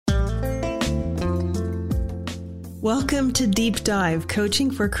Welcome to Deep Dive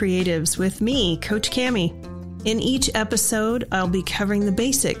Coaching for Creatives with me, Coach Cami. In each episode, I'll be covering the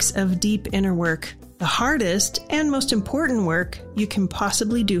basics of deep inner work, the hardest and most important work you can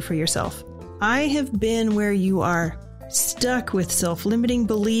possibly do for yourself. I have been where you are, stuck with self-limiting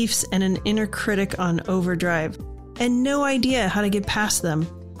beliefs and an inner critic on overdrive, and no idea how to get past them.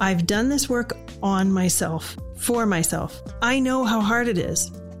 I've done this work on myself, for myself. I know how hard it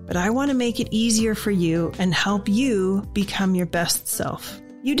is, but I want to make it easier for you and help you become your best self.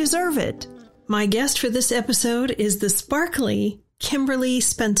 You deserve it. My guest for this episode is the sparkly Kimberly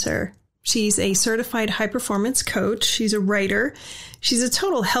Spencer. She's a certified high-performance coach. She's a writer. She's a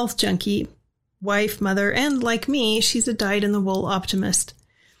total health junkie, wife, mother, and like me, she's a dyed-in-the-wool optimist.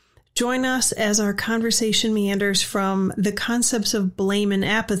 Join us as our conversation meanders from the concepts of blame and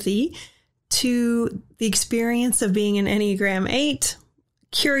apathy to the experience of being an Enneagram 8,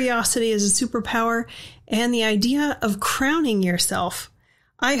 curiosity as a superpower, and the idea of crowning yourself.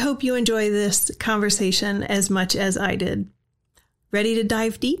 I hope you enjoy this conversation as much as I did. Ready to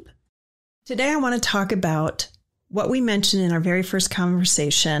dive deep? Today I want to talk about what we mentioned in our very first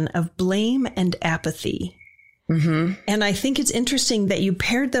conversation of blame and apathy. Mm-hmm. And I think it's interesting that you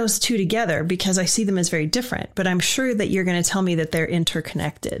paired those two together because I see them as very different, but I'm sure that you're going to tell me that they're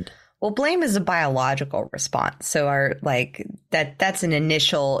interconnected. Well, blame is a biological response. So that's an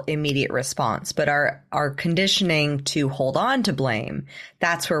initial immediate response. But our conditioning to hold on to blame,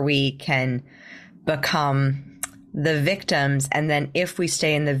 that's where we can become the victims. And then if we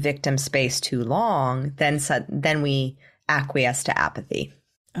stay in the victim space too long, then we acquiesce to apathy.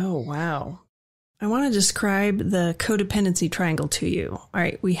 Oh, wow. I want to describe the codependency triangle to you. All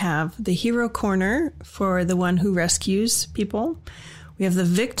right. We have the hero corner for the one who rescues people. We have the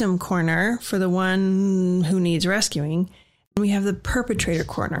victim corner for the one who needs rescuing. And we have the perpetrator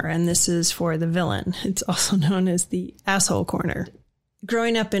corner, and this is for the villain. It's also known as the asshole corner.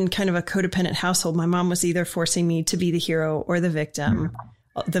 Growing up in kind of a codependent household, my mom was either forcing me to be the hero or the victim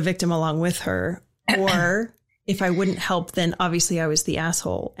along with her, or if I wouldn't help, then obviously I was the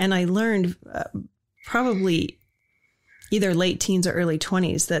asshole. And I learned probably either late teens or early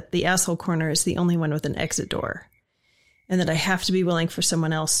 20s that the asshole corner is the only one with an exit door. And that I have to be willing for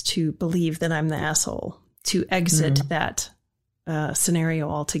someone else to believe that I'm the asshole, to exit that scenario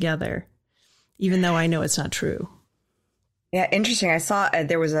altogether, even though I know it's not true. Yeah, interesting. I saw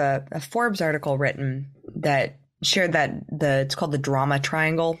there was a Forbes article written that shared that it's called the drama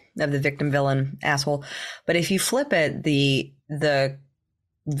triangle of the victim, villain, asshole. But if you flip it, the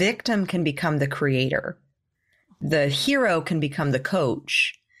victim can become the creator. The hero can become the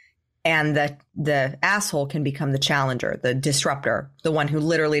coach. And the asshole can become the challenger, the disruptor, the one who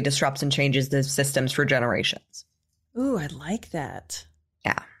literally disrupts and changes the systems for generations. Ooh, I like that.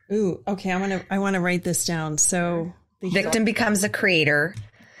 Yeah. Ooh, okay. I want to write this down. So the victim becomes the creator.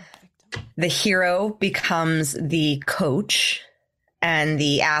 The hero becomes the coach, and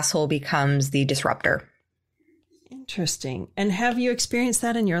the asshole becomes the disruptor. Interesting. And have you experienced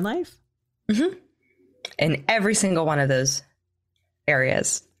that in your life? Mm-hmm. In every single one of those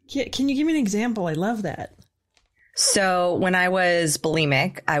areas. Can you give me an example? I love that. So when I was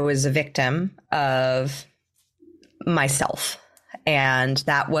bulimic, I was a victim of myself. And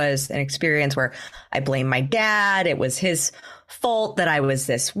that was an experience where I blamed my dad. It was his fault that I was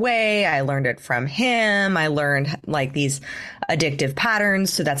this way. I learned it from him. I learned like these addictive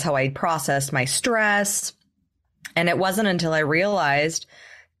patterns. So that's how I processed my stress. And it wasn't until I realized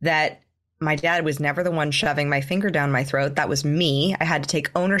that my dad was never the one shoving my finger down my throat. That was me. I had to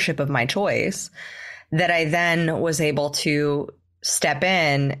take ownership of my choice. That I then was able to step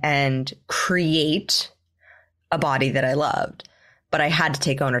in and create a body that I loved. But I had to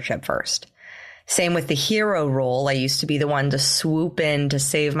take ownership first. Same with the hero role. I used to be the one to swoop in to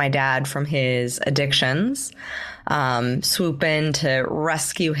save my dad from his addictions, swoop in to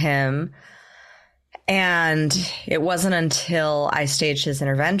rescue him. And it wasn't until I staged his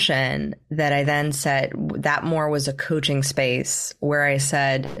intervention that I then said that more was a coaching space where I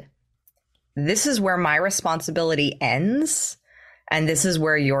said, this is where my responsibility ends. And this is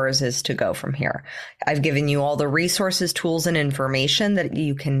where yours is to go from here. I've given you all the resources, tools, and information that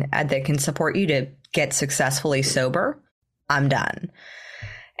can support you to get successfully sober. I'm done.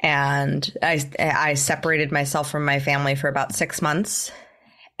 And I separated myself from my family for about 6 months,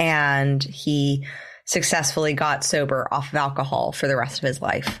 and he successfully got sober off of alcohol for the rest of his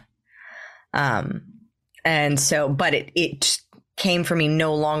life. And so, but it came from me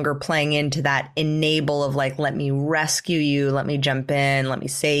no longer playing into that enable of like, let me rescue you, let me jump in, let me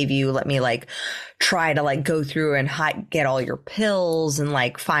save you, let me like try to like go through and get all your pills and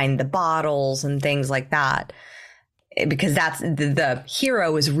like find the bottles and things like that. because that's the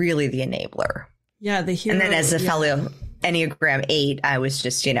hero is really the enabler. Yeah, the hero. And then as a fellow Enneagram 8, I was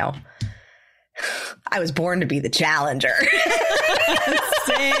just, I was born to be the challenger.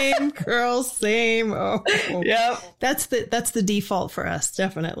 Same, girl, same. Oh, yep. That's the default for us,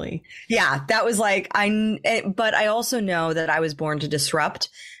 definitely. Yeah, that was like, but I also know that I was born to disrupt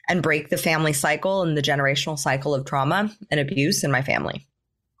and break the family cycle and the generational cycle of trauma and abuse in my family.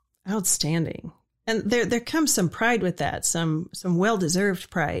 Outstanding. And there comes some pride with that, some well-deserved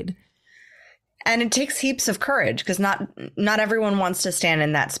pride. And it takes heaps of courage because not everyone wants to stand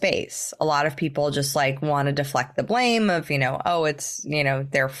in that space. A lot of people just like want to deflect the blame of, oh, it's,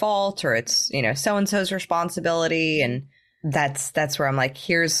 their fault, or it's, so-and-so's responsibility. And that's where I'm like,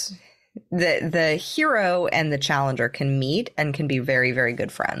 here's the hero and the challenger can meet and can be very, very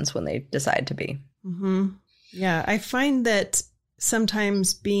good friends when they decide to be. Mm-hmm. Yeah. I find that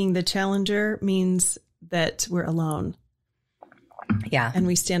sometimes being the challenger means that we're alone. Yeah. And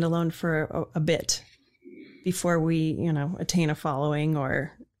we stand alone for a bit before we, attain a following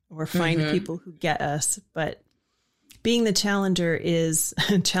or find people who get us. But being the challenger is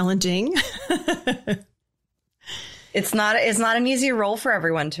challenging. It's not an easy role for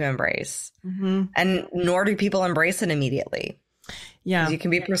everyone to embrace. Mm-hmm. And nor do people embrace it immediately. Yeah. You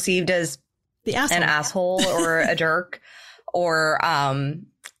can be perceived as an asshole or a jerk, or,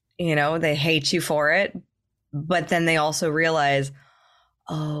 they hate you for it. But then they also realize,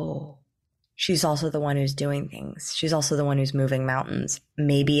 oh, she's also the one who's doing things. She's also the one who's moving mountains.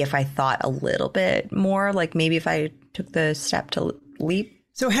 Maybe if I thought a little bit more, like maybe if I took the step to leap.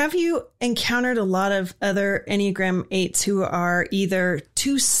 So have you encountered a lot of other Enneagram 8s who are either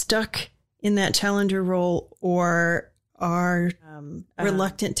too stuck in that challenger role or are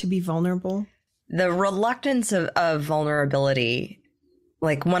reluctant to be vulnerable? The reluctance of vulnerability.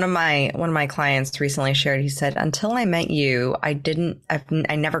 Like one of my clients recently shared, he said, until I met you, I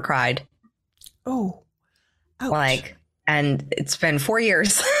never cried. Oh, ouch. And it's been 4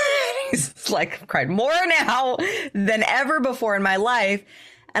 years. He's like, I've cried more now than ever before in my life.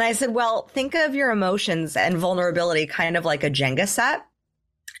 And I said, well, think of your emotions and vulnerability kind of like a Jenga set.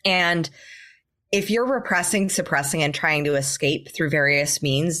 And if you're repressing, suppressing, and trying to escape through various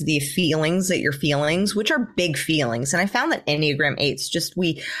means, the feelings that you're feeling, which are big feelings. And I found that Enneagram 8s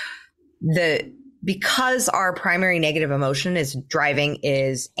because our primary negative emotion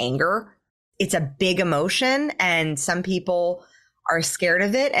is anger. It's a big emotion, and some people are scared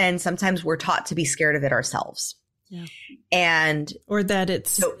of it. And sometimes we're taught to be scared of it ourselves. Yeah. Or that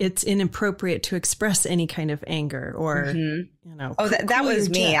it's inappropriate to express any kind of anger or, Oh, that was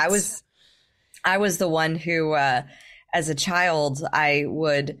me. Jets. I was the one who, as a child, I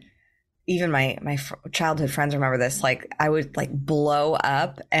would, even my childhood friends remember this, like I would like blow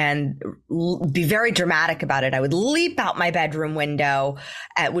up and be very dramatic about it. I would leap out my bedroom window,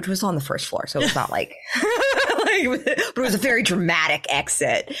 which was on the first floor. So it was not like, but it was a very dramatic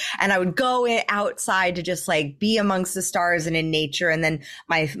exit. And I would go outside to just like be amongst the stars and in nature. And then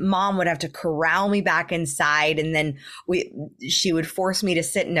my mom would have to corral me back inside. And then she would force me to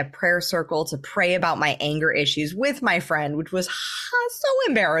sit in a prayer circle to pray about my anger issues with my friend, which was so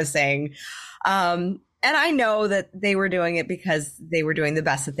embarrassing. And I know that they were doing it because they were doing the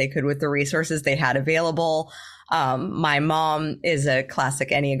best that they could with the resources they had available. My mom is a classic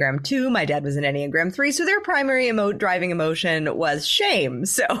Enneagram 2. My dad was an Enneagram 3. So their primary driving emotion was shame.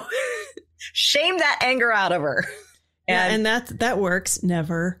 So shame that anger out of her. And that works.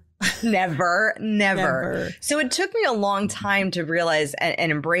 Never. So it took me a long time to realize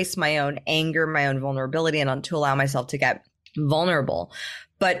and embrace my own anger, my own vulnerability, and to allow myself to get vulnerable.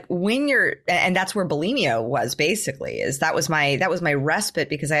 But and that's where bulimia was basically, that was my respite,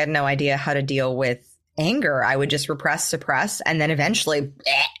 because I had no idea how to deal with anger. I would just repress, suppress, and then eventually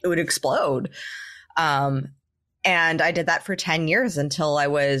it would explode. And I did that for 10 years until I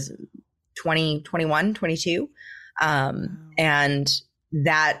was 20, 21, 22. And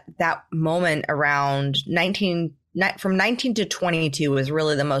that moment around from 19 to 22 was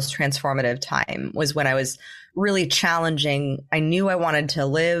really the most transformative time, was when I was really challenging. I knew I wanted to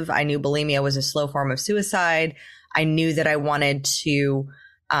live. I knew bulimia was a slow form of suicide. I knew that I wanted to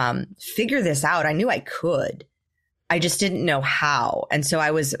figure this out. I knew I could. I just didn't know how. And so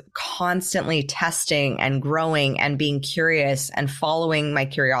I was constantly testing and growing and being curious and following my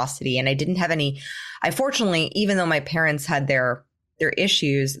curiosity. And I didn't have I fortunately, even though my parents had their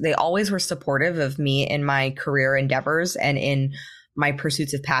issues, they always were supportive of me in my career endeavors and in my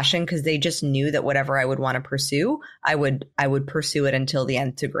pursuits of passion, because they just knew that whatever I would want to pursue, I would pursue it until the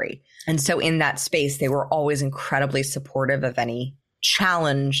nth degree. And so in that space, they were always incredibly supportive of any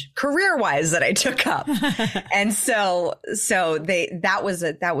challenge career-wise that I took up. And so that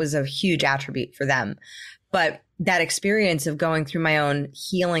was a huge attribute for them. But that experience of going through my own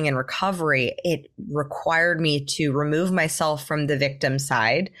healing and recovery, it required me to remove myself from the victim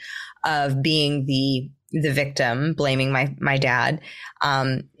side of being the victim, blaming my dad.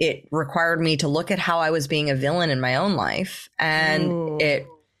 It required me to look at how I was being a villain in my own life. And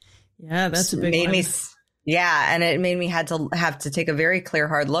that's a big made one. me. Yeah. And it made me have to take a very clear,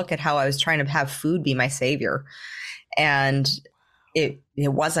 hard look at how I was trying to have food be my savior. And it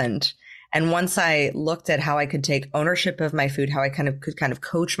wasn't. And once I looked at how I could take ownership of my food, how I could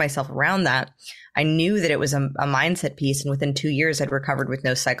coach myself around that, I knew that it was a mindset piece. And within 2 years, I'd recovered with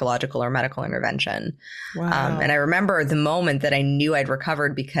no psychological or medical intervention. Wow. And I remember the moment that I knew I'd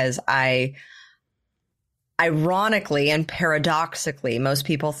recovered, because ironically and paradoxically, most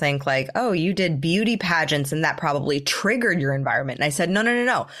people think like, oh, you did beauty pageants and that probably triggered your environment. And I said,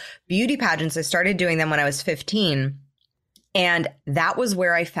 no. Beauty pageants, I started doing them when I was 15. And that was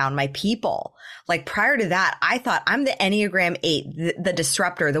where I found my people. Like prior to that, I thought I'm the Enneagram 8, the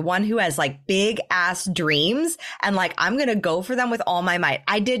disruptor, the one who has like big ass dreams. And like, I'm going to go for them with all my might.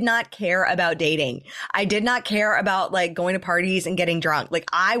 I did not care about dating. I did not care about like going to parties and getting drunk. Like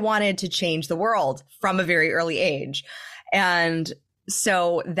I wanted to change the world from a very early age. And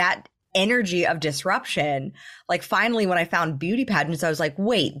so that energy of disruption, like finally when I found beauty pageants, I was like,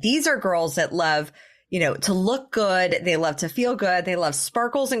 wait, these are girls that love, to look good. They love to feel good. They love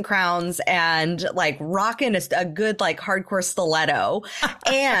sparkles and crowns and like rocking a good, like hardcore stiletto.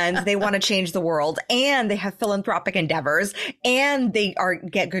 And they want to change the world, and they have philanthropic endeavors, and they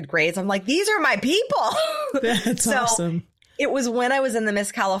get good grades. I'm like, these are my people. That's awesome. It was when I was in the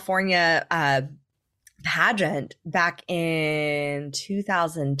Miss California, pageant back in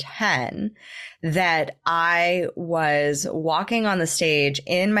 2010 that I was walking on the stage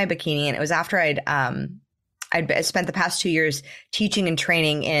in my bikini, and it was after I'd spent the past 2 years teaching and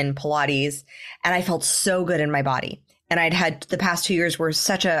training in Pilates, and I felt so good in my body. And I'd had the past 2 years were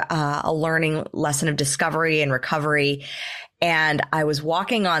such a learning lesson of discovery and recovery. And I was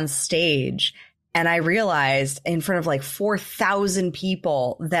walking on stage, and I realized in front of like 4,000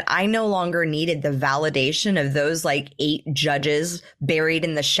 people that I no longer needed the validation of those like 8 judges buried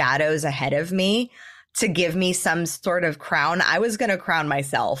in the shadows ahead of me to give me some sort of crown. I was going to crown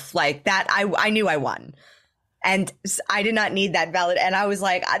myself like that. I knew I won, and I did not need that valid. And I was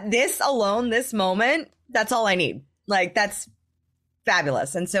like, this alone, this moment, that's all I need. Like, that's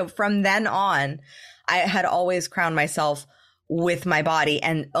fabulous. And so from then on, I had always crowned myself with my body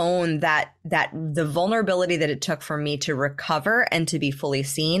and own that the vulnerability that it took for me to recover and to be fully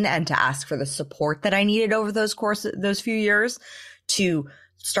seen and to ask for the support that I needed over those few years to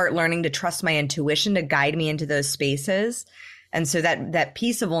start learning to trust my intuition to guide me into those spaces. And so that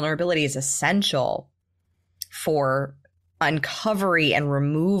piece of vulnerability is essential for uncovery and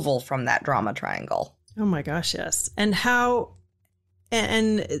removal from that drama triangle. Oh my gosh, yes. And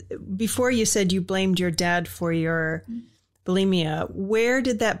before you said you blamed your dad for your bulimia, where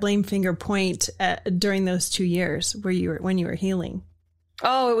did that blame finger point at during those 2 years when you were healing?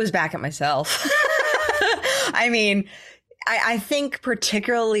 Oh, it was back at myself. I mean, I think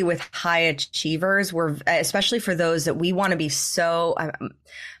particularly with high achievers, especially for those that we want to be so,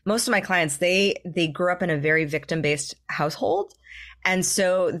 most of my clients, they grew up in a very victim-based household. And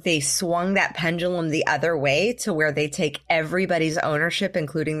so they swung that pendulum the other way to where they take everybody's ownership,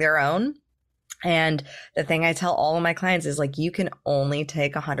 including their own. And the thing I tell all of my clients is like, you can only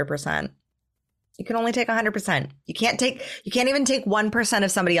take 100%. You can only take 100%. You can't even take 1%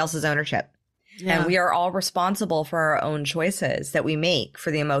 of somebody else's ownership. Yeah. And we are all responsible for our own choices that we make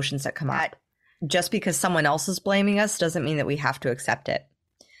for the emotions that come out. Just because someone else is blaming us doesn't mean that we have to accept it.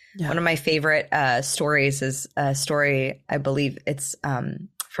 Yeah. One of my favorite stories is a story, I believe it's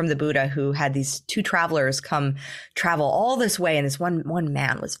from the Buddha, who had these 2 travelers travel all this way. And this one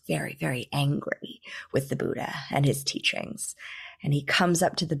man was very, very angry with the Buddha and his teachings. And he comes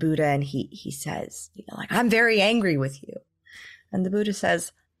up to the Buddha and he says, like, I'm very angry with you. And the Buddha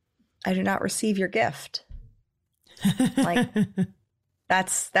says, I do not receive your gift. Like,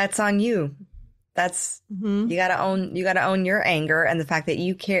 that's on you. That's, you gotta own your anger and the fact that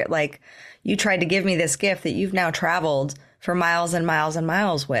you care. Like, you tried to give me this gift that you've now traveled for miles and miles and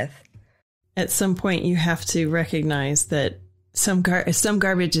miles with. At some point, you have to recognize that some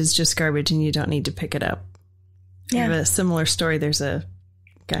garbage is just garbage and you don't need to pick it up. Yeah. I have a similar story. There's a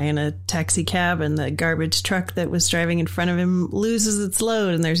guy in a taxi cab, and the garbage truck that was driving in front of him loses its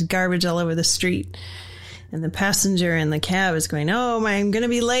load, and there's garbage all over the street. And the passenger in the cab is going, oh, I'm going to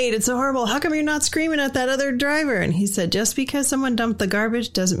be late. It's so horrible. How come you're not screaming at that other driver? And he said, just because someone dumped the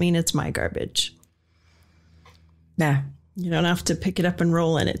garbage doesn't mean it's my garbage. Nah. You don't have to pick it up and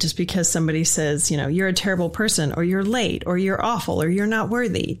roll in it just because somebody says, you're a terrible person, or you're late, or you're awful, or you're not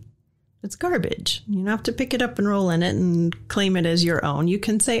worthy. It's garbage. You don't have to pick it up and roll in it and claim it as your own. You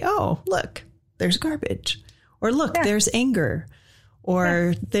can say, oh, look, there's garbage. Or look, there's anger.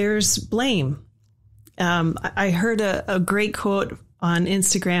 Or there's blame. I heard a great quote on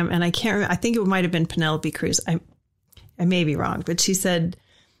Instagram, and I can't remember. I think it might have been Penelope Cruz. I may be wrong, but she said,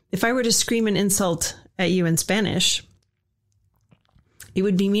 if I were to scream an insult at you in Spanish, it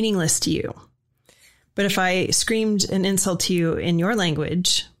would be meaningless to you. But if I screamed an insult to you in your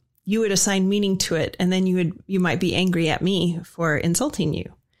language, you would assign meaning to it, and then you might be angry at me for insulting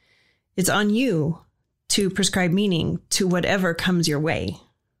you. It's on you to prescribe meaning to whatever comes your way.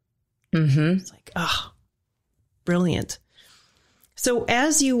 Mm-hmm. It's like, brilliant. So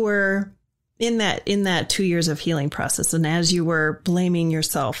as you were in that 2 years of healing process, and as you were blaming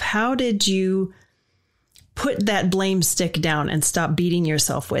yourself, how did you put that blame stick down and stop beating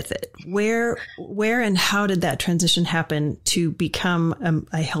yourself with it? Where and how did that transition happen to become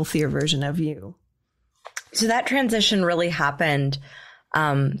a healthier version of you? So that transition really happened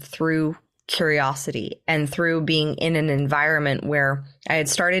through curiosity and through being in an environment where I had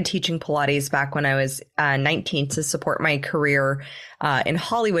started teaching Pilates back when I was 19 to support my career in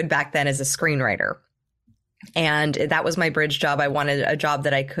Hollywood back then as a screenwriter. And that was my bridge job. I wanted a job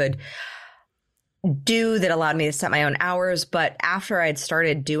that I could do that allowed me to set my own hours. But after I'd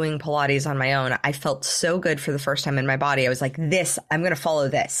started doing Pilates on my own, I felt so good for the first time in my body. I was like, I'm going to follow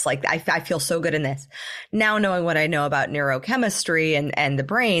this. Like, I feel so good in this. Now, knowing what I know about neurochemistry and the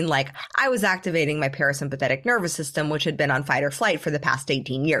brain, like, I was activating my parasympathetic nervous system, which had been on fight or flight for the past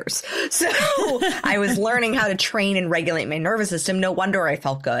 18 years. So I was learning how to train and regulate my nervous system. No wonder I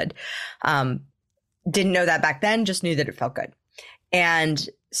felt good. Didn't know that back then, just knew that it felt good. And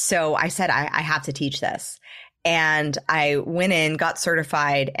so I said, I have to teach this. And I went in, got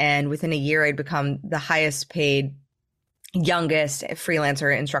certified, and within a year, I'd become the highest paid, youngest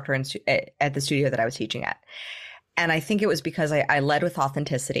freelancer instructor at the studio that I was teaching at. And I think it was because I led with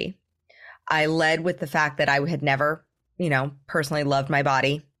authenticity. I led with the fact that I had never, personally loved my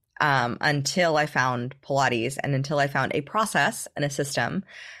body until I found Pilates and until I found a process and a system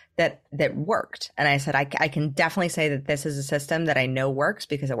that worked. And I said, I can definitely say that this is a system that I know works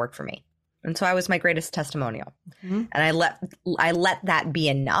because it worked for me. And so I was my greatest testimonial. Mm-hmm. And I let that be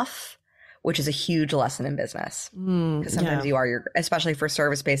enough, which is a huge lesson in business. Because sometimes you are especially for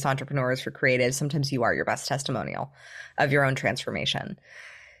service-based entrepreneurs, for creatives, sometimes you are your best testimonial of your own transformation.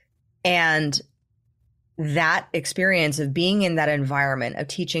 And that experience of being in that environment of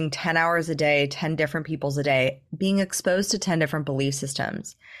teaching 10 hours a day, 10 different peoples a day, being exposed to 10 different belief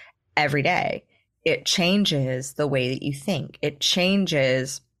systems every day, it changes the way that you think. It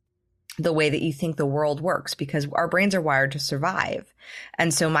changes the way that you think the world works, because our brains are wired to survive.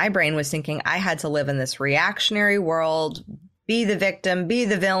 And so my brain was thinking I had to live in this reactionary world, be the victim, be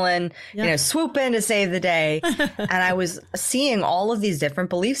the villain, swoop in to save the day. And I was seeing all of these different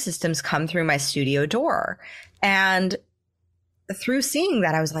belief systems come through my studio door. And through seeing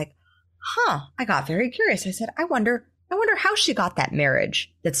that, I was like, I got very curious. I said, I wonder how she got that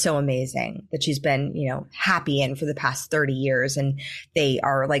marriage that's so amazing, that she's been, happy in for the past 30 years. And they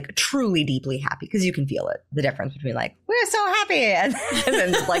are like truly deeply happy, because you can feel it, the difference between like, we're so happy and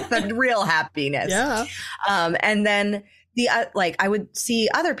then like the real happiness. Yeah. And then I would see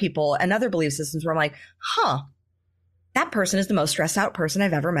other people and other belief systems where I'm like, that person is the most stressed out person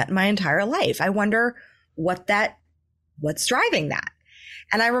I've ever met in my entire life. I wonder what's driving that.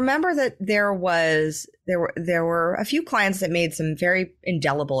 And I remember that there were a few clients that made some very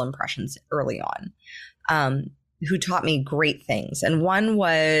indelible impressions early on, who taught me great things. And one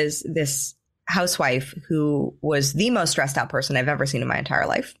was this housewife who was the most stressed out person I've ever seen in my entire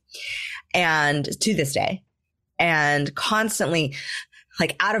life, and to this day, and constantly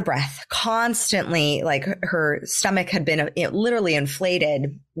like out of breath, constantly like her stomach had been literally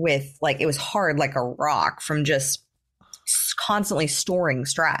inflated with like, it was hard like a rock from just constantly storing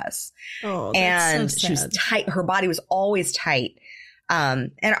stress. Oh, and that's so she was tight. Her body was always tight.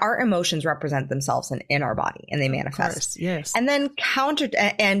 And our emotions represent themselves in our body, and they manifest. Of course, yes. And then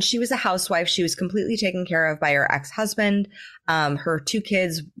and she was a housewife. She was completely taken care of by her ex-husband. Her two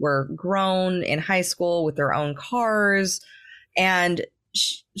kids were grown in high school with their own cars. And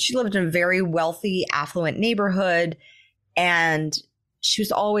she lived in a very wealthy, affluent neighborhood. And she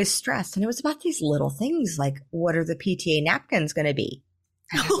was always stressed. And it was about these little things like, what are the PTA napkins going to be?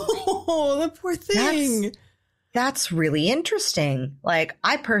 Oh, the poor thing. that's really interesting. Like,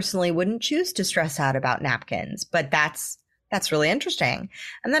 I personally wouldn't choose to stress out about napkins, but that's really interesting.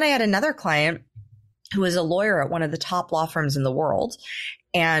 And then I had another client who was a lawyer at one of the top law firms in the world.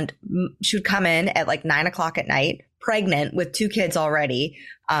 And she would come in at like 9:00 at night, pregnant with 2 kids already,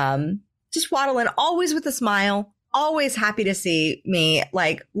 just waddle in, always with a smile, always happy to see me,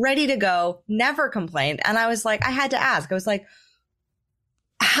 like ready to go, never complained. And I was like, I had to ask, I was like,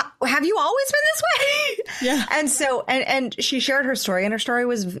 have you always been this way? Yeah. And so, and she shared her story, and her story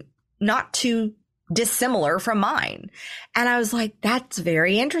was not too dissimilar from mine. And I was like, that's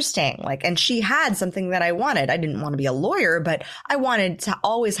very interesting. Like, and she had something that I wanted. I didn't want to be a lawyer, but I wanted to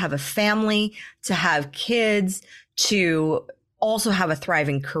always have a family, to have kids, to also have a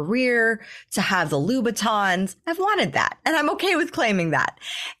thriving career, to have the Louboutins. I've wanted that, and I'm okay with claiming that.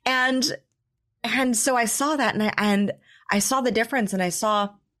 And so I saw that, and I saw the difference, and I saw,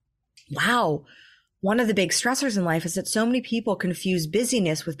 wow, one of the big stressors in life is that so many people confuse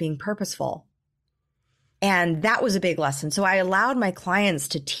busyness with being purposeful. And that was a big lesson. So I allowed my clients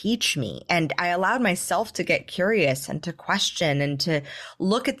to teach me, and I allowed myself to get curious and to question and to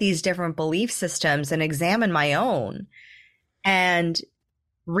look at these different belief systems and examine my own and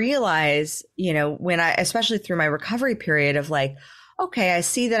realize, you know, when I, especially through my recovery period of like, okay, I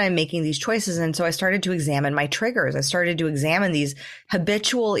see that I'm making these choices. And so I started to examine my triggers. I started to examine these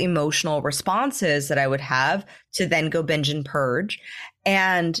habitual emotional responses that I would have to then go binge and purge.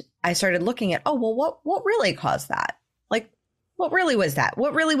 And I started looking at, oh, well, what really caused that? Like, what really was that?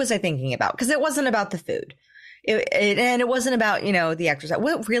 What really was I thinking about? Because it wasn't about the food. And it wasn't about, you know, the exercise.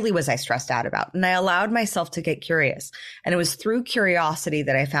 What really was I stressed out about? And I allowed myself to get curious. And it was through curiosity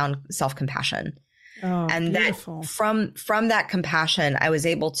that I found self-compassion. Oh, and beautiful. that from that compassion, I was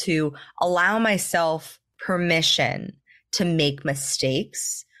able to allow myself permission to make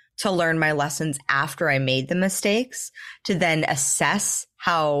mistakes, to learn my lessons after I made the mistakes, to then assess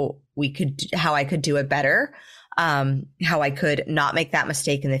how I could do it better, how I could not make that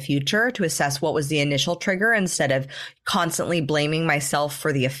mistake in the future, to assess what was the initial trigger instead of constantly blaming myself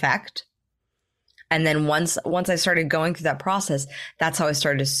for the effect. And then once I started going through that process, that's how I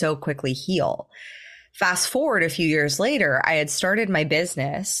started to so quickly heal. Fast forward a few years later, I had started my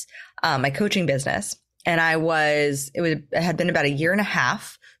business, my coaching business, and it had been about a year and a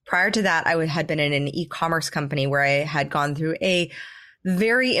half. Prior to that, I had been in an e-commerce company where I had gone through a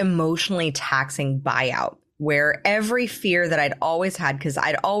very emotionally taxing buyout, where every fear that I'd always had, because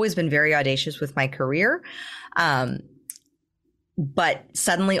I'd always been very audacious with my career, but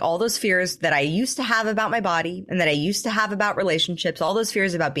suddenly all those fears that I used to have about my body and that I used to have about relationships, all those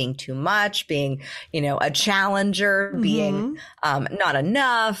fears about being too much, being, you know, a challenger, being not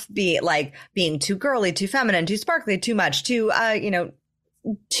enough, being too girly, too feminine, too sparkly, too much, too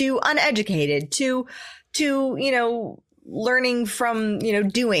uneducated, too, you know, learning from, you know,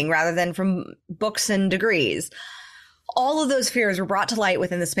 doing rather than from books and degrees. All of those fears were brought to light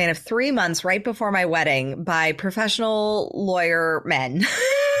within the span of 3 months right before my wedding by professional lawyer men.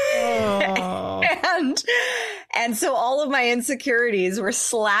 Oh. and so all of my insecurities were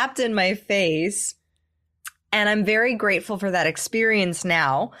slapped in my face. And I'm very grateful for that experience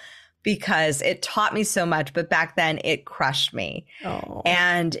now, because it taught me so much, but back then it crushed me. Oh.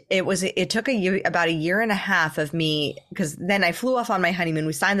 And it took about a year and a half of me, because then I flew off on my honeymoon.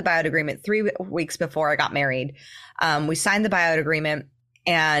 We signed the buyout agreement 3 weeks before I got married. We signed the buyout agreement,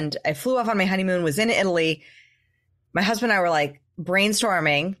 and I flew off on my honeymoon, was in Italy. My husband and I were like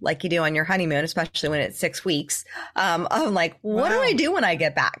brainstorming like you do on your honeymoon, especially when it's 6 weeks. I'm like, what do I do when I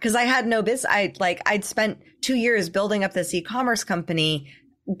get back? Because I had no business. I'd spent 2 years building up this e-commerce company.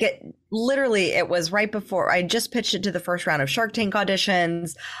 It was right before I just pitched it to the first round of Shark Tank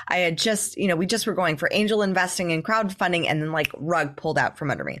auditions. I had just, you know, we just were going for angel investing and crowdfunding, and then like rug pulled out from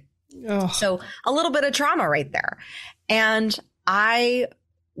under me. Oh. So a little bit of trauma right there. And I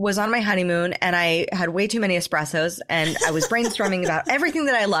was on my honeymoon, and I had way too many espressos, and I was brainstorming about everything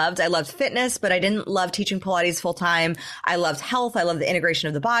that I loved. I loved fitness, but I didn't love teaching Pilates full time. I loved health. I loved the integration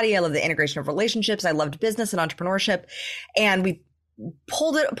of the body. I loved the integration of relationships. I loved business and entrepreneurship. And we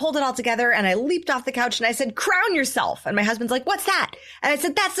pulled it all together, and I leaped off the couch and I said, "Crown yourself." And my husband's like, "What's that?" And I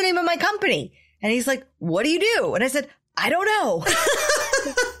said, "That's the name of my company." And he's like, "What do you do?" And I said, "I don't know."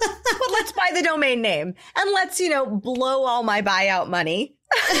 But let's buy the domain name, and let's, you know, blow all my buyout money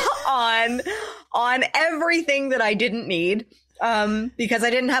on everything that I didn't need, because I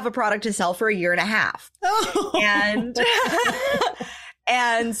didn't have a product to sell for a year and a half. Oh.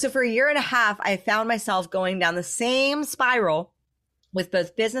 And so for a year and a half, I found myself going down the same spiral with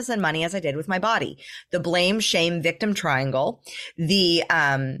both business and money as I did with my body. The blame, shame, victim triangle, the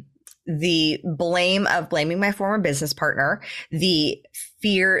the blame of blaming my former business partner, the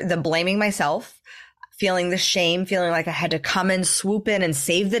fear, the blaming myself, feeling the shame, feeling like I had to come and swoop in and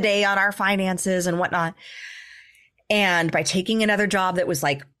save the day on our finances and whatnot. And by taking another job that was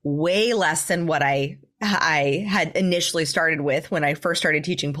like way less than what I had initially started with when I first started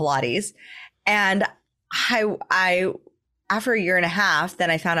teaching Pilates. And I after a year and a half,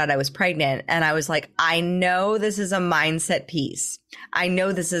 then I found out I was pregnant, and I was like, I know this is a mindset piece. I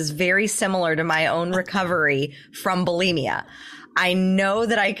know this is very similar to my own recovery from bulimia. I know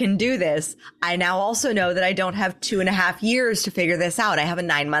that I can do this. I now also know that I don't have 2.5 years to figure this out. I have a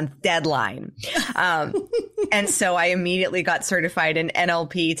 9-month deadline. And so I immediately got certified in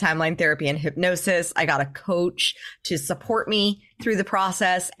NLP, timeline therapy, and hypnosis. I got a coach to support me through the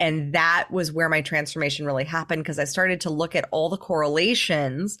process. And that was where my transformation really happened, because I started to look at all the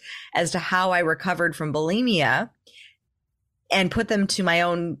correlations as to how I recovered from bulimia and put them to my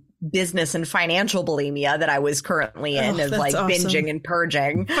own business and financial bulimia that I was currently in, of like awesome. Binging and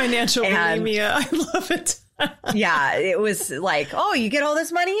purging. Financial bulimia. I love it. Yeah, it was like, oh, you get all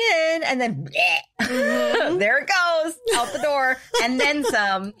this money in, and then there it goes out the door, and then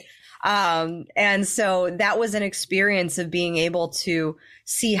some. And so that was an experience of being able to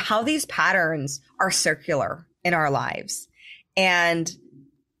see how these patterns are circular in our lives. And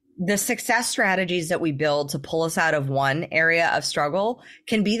the success strategies that we build to pull us out of one area of struggle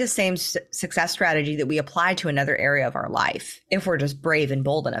can be the same success strategy that we apply to another area of our life, if we're just brave and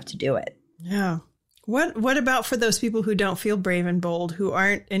bold enough to do it. Yeah. What about for those people who don't feel brave and bold, who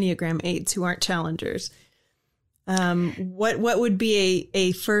aren't Enneagram 8s, who aren't challengers? What would be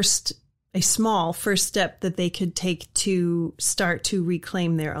a small first step that they could take to start to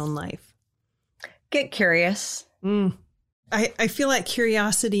reclaim their own life? Get curious. I feel like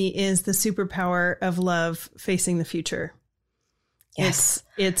curiosity is the superpower of love facing the future. Yes.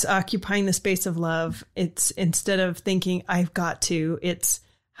 It's occupying the space of love. It's, instead of thinking I've got to, it's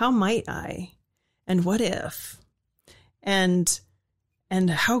how might I? And what if? And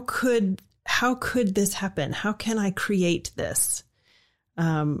how could this happen? How can I create this?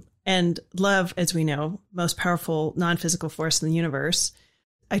 And love, as we know, most powerful non-physical force in the universe.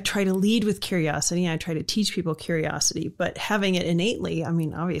 I try to lead with curiosity. I try to teach people curiosity, but having it innately, I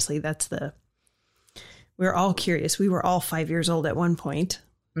mean, obviously we're all curious. We were all 5 years old at one point.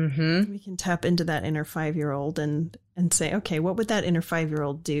 Mm-hmm. We can tap into that inner 5-year-old and say, okay, what would that inner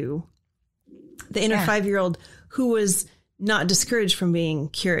 5-year-old do? The inner 5-year-old who was not discouraged from being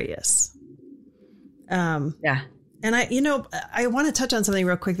curious. And I want to touch on something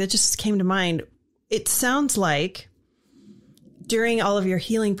real quick that just came to mind. It sounds like during all of your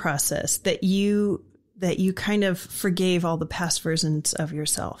healing process that you kind of forgave all the past versions of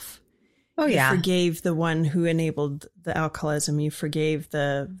yourself. Oh, yeah. You forgave the one who enabled the alcoholism. You forgave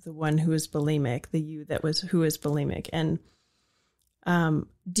the one who was bulimic, who was bulimic. And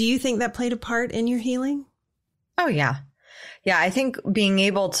do you think that played a part in your healing? Oh, yeah. Yeah, I think being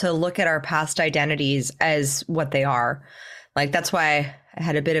able to look at our past identities as what they are, like that's why I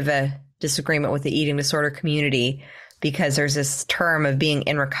had a bit of a disagreement with the eating disorder community, because there's this term of being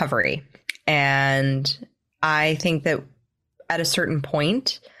in recovery. And I think that at a certain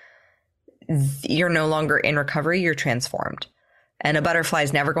point, you're no longer in recovery, you're transformed. And a butterfly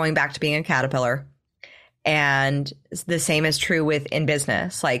is never going back to being a caterpillar. And the same is true in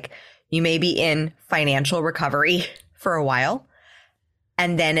business. Like, you may be in financial recovery for a while,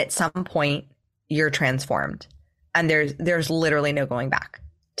 and then at some point you're transformed. And there's literally no going back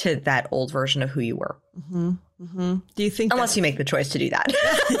to that old version of who you were. Mm-hmm. Mm-hmm. Do you think, unless you make the choice to do that,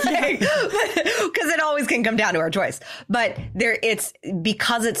 because it always can come down to our choice. But it's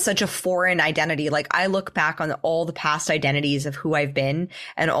because it's such a foreign identity. Like, I look back on all the past identities of who I've been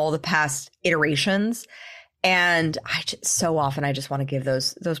and all the past iterations, and so often I just want to give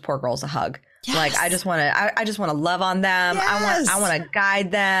those poor girls a hug. Yes. Like, I just want to love on them. Yes. I want to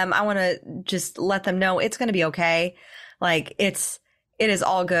guide them. I want to just let them know it's going to be okay. Like, it is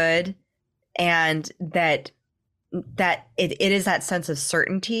all good. And that it is that sense of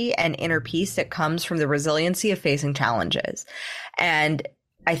certainty and inner peace that comes from the resiliency of facing challenges. And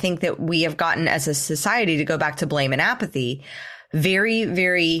I think that we have gotten, as a society, to go back to blame and apathy, very,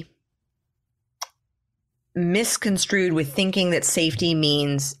 very misconstrued, with thinking that safety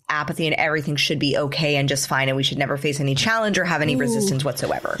means apathy and everything should be okay and just fine, and we should never face any challenge or have any resistance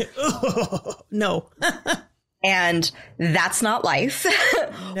whatsoever. No. And that's not life.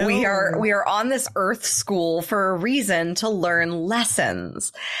 No. We are on this earth school for a reason, to learn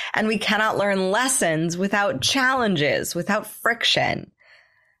lessons. And we cannot learn lessons without challenges, without friction.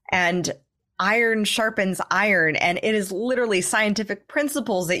 And iron sharpens iron, and it is literally scientific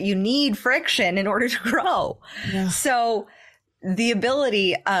principles that you need friction in order to grow. Yeah. So the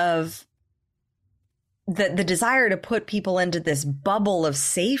ability of the desire to put people into this bubble of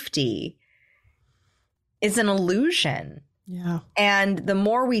safety is an illusion. Yeah. And the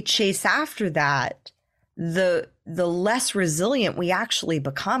more we chase after that, the less resilient we actually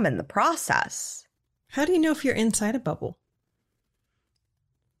become in the process. How do you know if you're inside a bubble?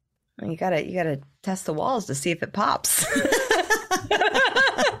 You gotta test the walls to see if it pops.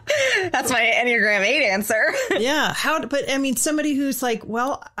 That's my Enneagram 8 answer. Yeah. But I mean, somebody who's like,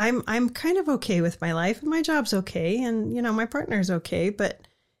 well, I'm kind of okay with my life and my job's okay. And, you know, my partner's okay, but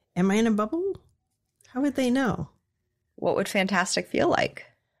am I in a bubble? How would they know? What would fantastic feel like?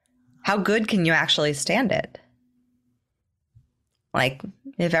 How good can you actually stand it? Like,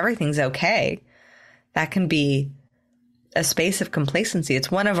 if everything's okay, that can be a space of complacency. It's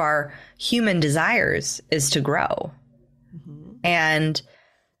one of our human desires is to grow. Mm-hmm. And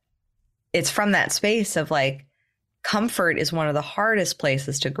it's from that space of like, comfort is one of the hardest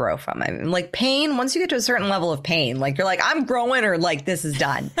places to grow from. I mean, like pain, once you get to a certain level of pain, like you're like, I'm growing, or like, this is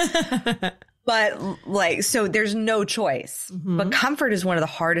done. But like, so there's no choice. Mm-hmm. But comfort is one of the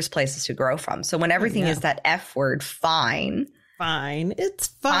hardest places to grow from. So when everything is that F word, fine. Fine. It's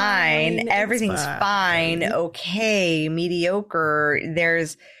fine. Everything's fine. Okay. Mediocre.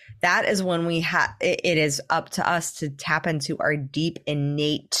 That is when it is up to us to tap into our deep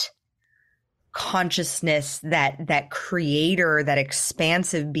innate consciousness, that creator, that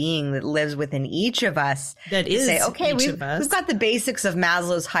expansive being that lives within each of us. That is say, okay, we've got the basics of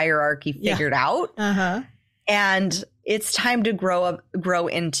Maslow's hierarchy figured out. Uh-huh. And it's time to grow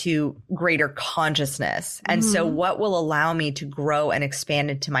into greater consciousness. And so what will allow me to grow and expand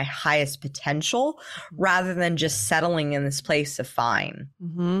into my highest potential rather than just settling in this place of fine?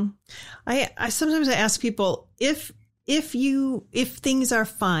 Mm-hmm. I sometimes ask people, if things are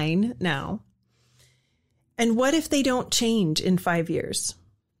fine now, and what if they don't change in 5 years?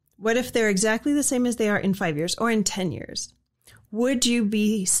 What if they're exactly the same as they are in 5 years or in 10 years? Would you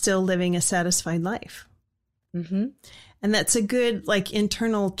be still living a satisfied life? Mm-hmm. And that's a good like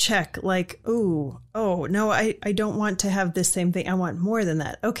internal check, like, oh, no, I don't want to have this same thing. I want more than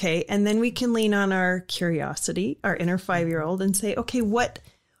that. Okay. And then we can lean on our curiosity, our inner 5-year-old, and say, okay, what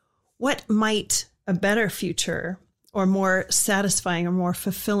might a better future or more satisfying or more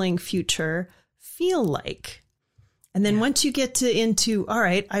fulfilling future feel like? And then once you get into, all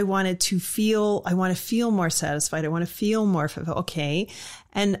right, I want to feel more satisfied. I want to feel more fulfilled. Okay.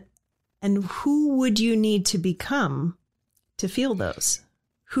 And who would you need to become to feel those?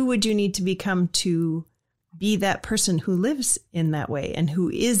 Who would you need to become to be that person who lives in that way and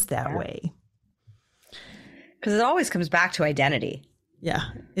who is that way? Because it always comes back to identity. Yeah.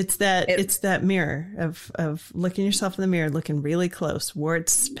 It's that mirror of looking yourself in the mirror, looking really close,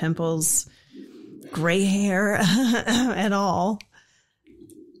 warts, pimples, gray hair at all,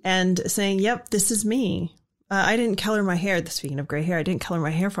 and saying, yep, this is me. I didn't color my hair. Speaking of gray hair, I didn't color my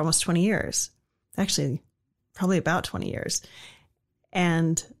hair for almost 20 years. Actually, probably about 20 years.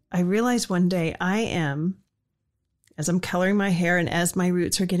 And I realized one day as I'm coloring my hair and as my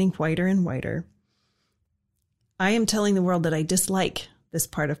roots are getting whiter and whiter, I am telling the world that I dislike this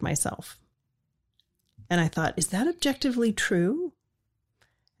part of myself. And I thought, is that objectively true?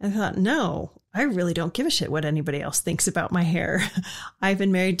 And I thought, no, I really don't give a shit what anybody else thinks about my hair. I've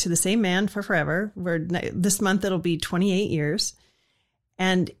been married to the same man for forever. This month, it'll be 28 years.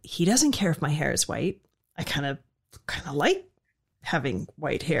 And he doesn't care if my hair is white. I kind of like having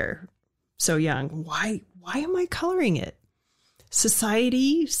white hair so young. Why am I coloring it?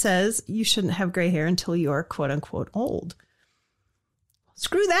 Society says you shouldn't have gray hair until you're quote unquote old.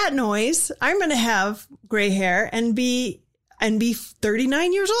 Screw that noise. I'm going to have gray hair and be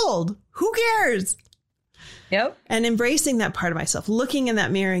 39 years old. Who cares? Yep. And embracing that part of myself, looking in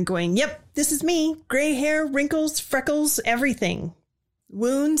that mirror and going, yep, this is me. Gray hair, wrinkles, freckles, everything.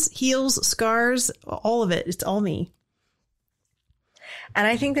 Wounds, heals, scars, all of it. It's all me. And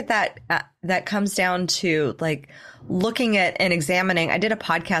I think that comes down to like looking at and examining. I did a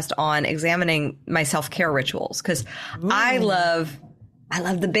podcast on examining my self-care rituals because I love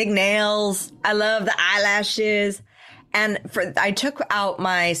the big nails. I love the eyelashes. And I took out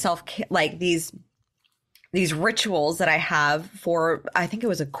my self-care, like these rituals that I have for, I think it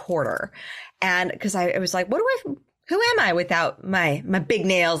was a quarter. And because I was like, who am I without my big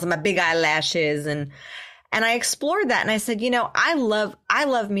nails and my big eyelashes? And I explored that and I said, I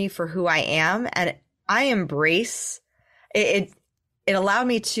love me for who I am. And I embrace it. It allowed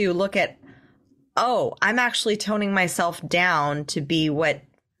me to look at, I'm actually toning myself down to be what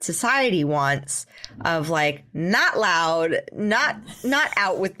society wants of like not loud, not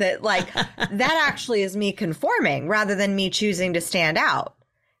out with it. Like that actually is me conforming rather than me choosing to stand out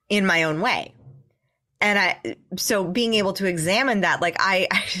in my own way. And so being able to examine that, like I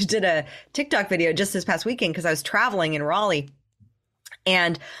did a TikTok video just this past weekend because I was traveling in Raleigh,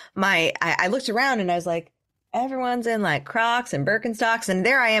 and I looked around and I was like, everyone's in like Crocs and Birkenstocks, and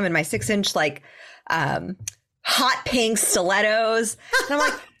there I am in my 6-inch like hot pink stilettos, and I'm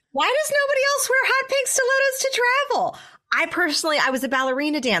like, why does nobody else wear hot pink stilettos to travel? I was a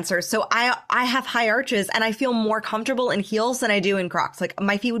ballerina dancer, so I have high arches and I feel more comfortable in heels than I do in Crocs. Like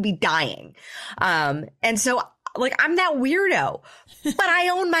my feet would be dying. And so like I'm that weirdo, but I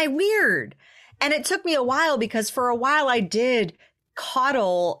own my weird. And it took me a while because for a while I did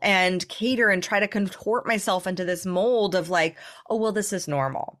coddle and cater and try to contort myself into this mold of like, oh, well, this is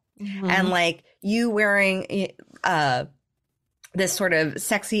normal. Mm-hmm. And like you wearing this sort of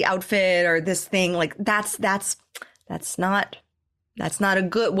sexy outfit or this thing, like that's not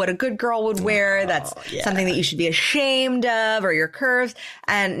what a good girl would wear. That's something that you should be ashamed of, or your curves.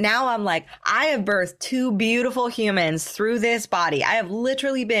 And now I'm like, I have birthed 2 beautiful humans through this body. I have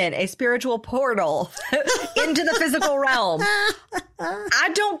literally been a spiritual portal into the physical realm. I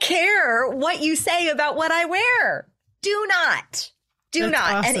don't care what you say about what I wear. Do not. That's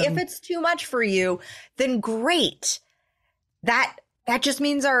awesome. And if it's too much for you, then great. That just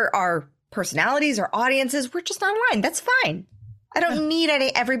means our personalities, our audiences, we're just online. That's fine. I don't need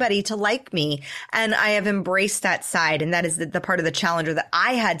everybody to like me. And I have embraced that side. And that is the part of the challenger that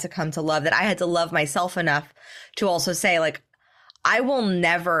I had to come to love, that I had to love myself enough to also say, like, I will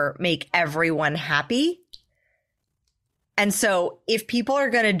never make everyone happy. And so if people are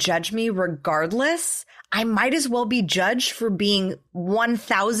going to judge me regardless, I might as well be judged for being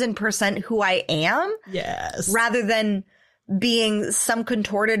 1000% who I am. Yes. Rather than being some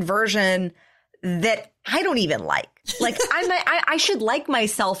contorted version that I don't even like. Like I should like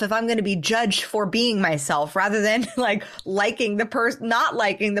myself if I'm going to be judged for being myself, rather than like not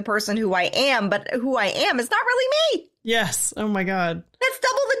liking the person who I am, but who I am is not really me. Yes. Oh my God. That's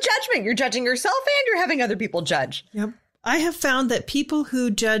double the judgment. You're judging yourself and you're having other people judge. Yep. I have found that people who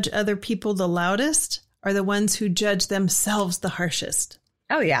judge other people the loudest are the ones who judge themselves the harshest.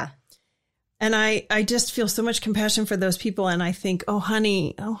 Oh yeah. And I just feel so much compassion for those people. And I think, oh,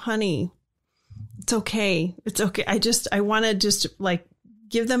 honey, it's okay. It's okay. I want to just like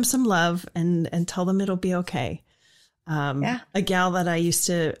give them some love and tell them it'll be okay. A gal that I used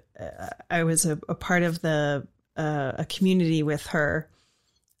to, I was a part of a community with her,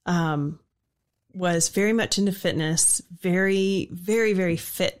 was very much into fitness, very, very, very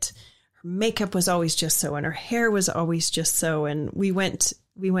fit. Her makeup was always just so, and her hair was always just so. And we went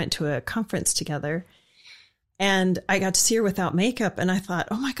to a conference together, and I got to see her without makeup. And I thought,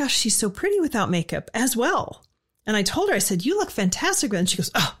 oh my gosh, she's so pretty without makeup as well. And I told her, I said, you look fantastic. And she goes,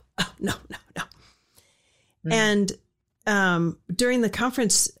 oh, no. Mm. And during the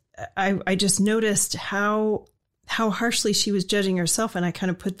conference, I just noticed how harshly she was judging herself. And I kind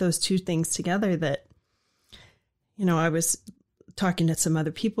of put those two things together that, I was talking to some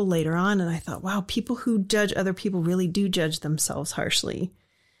other people later on, and I thought, wow, people who judge other people really do judge themselves harshly.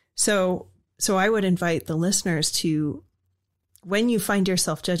 So I would invite the listeners to, when you find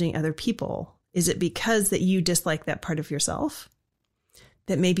yourself judging other people, is it because that you dislike that part of yourself?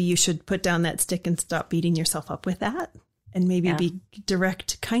 That maybe you should put down that stick and stop beating yourself up with that, and maybe be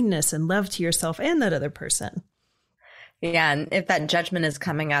direct kindness and love to yourself and that other person. Yeah. And if that judgment is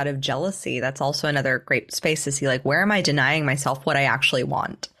coming out of jealousy, that's also another great space to see, like, where am I denying myself what I actually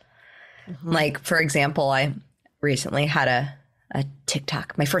want? Mm-hmm. Like, for example, I recently had a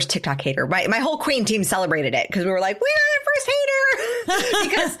TikTok, my first TikTok hater. My whole Queen team celebrated it because we were like, we got our first hater.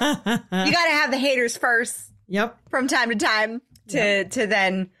 Because you got to have the haters first. Yep. From time to time to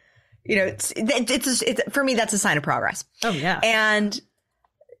then, it's for me, that's a sign of progress. Oh, yeah. And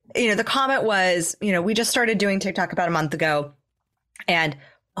the comment was, we just started doing TikTok about a month ago, and,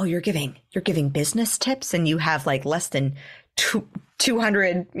 oh, you're giving business tips and you have like less than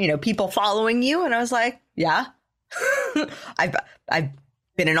 200, people following you. And I was like, yeah, I've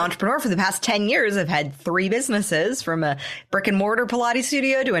been an entrepreneur for the past 10 years. I've had 3 businesses, from a brick and mortar Pilates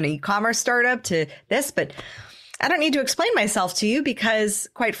studio to an e-commerce startup to this, but I don't need to explain myself to you because,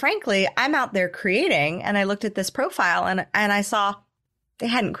 quite frankly, I'm out there creating. And I looked at this profile and I saw they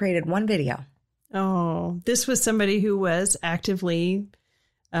hadn't created one video. Oh, this was somebody who was actively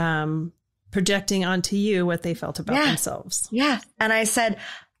projecting onto you what they felt about themselves. Yeah. And I said,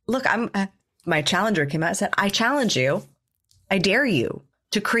 look, my challenger came out and said, I challenge you. I dare you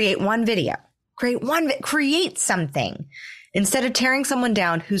to create one video, create something. instead of tearing someone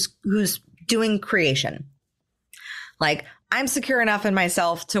down who's doing creation. Like, I'm secure enough in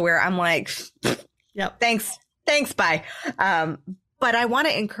myself to where I'm like, yep, thanks, bye. But I want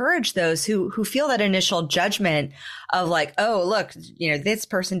to encourage those who feel that initial judgment of like, oh, look, this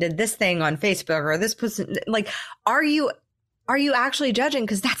person did this thing on Facebook, or this person, like, are you actually judging?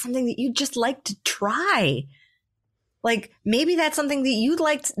 Because that's something that you just like to try. Like, maybe that's something that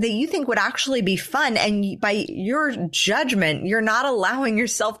you think would actually be fun. And by your judgment, you're not allowing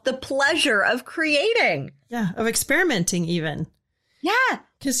yourself the pleasure of creating. Yeah. Of experimenting even. Yeah.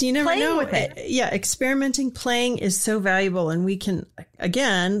 Because you never playing know. With it. Yeah. Experimenting, playing is so valuable. And we can,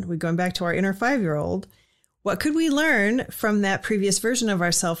 again, we're going back to our inner 5-year-old. What could we learn from that previous version of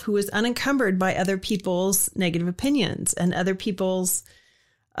ourselves who was unencumbered by other people's negative opinions and other people's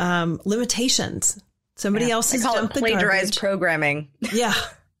limitations? Somebody else has dumped the plagiarized programming. Yeah.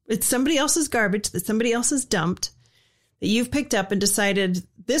 It's somebody else's garbage that somebody else has dumped that you've picked up and decided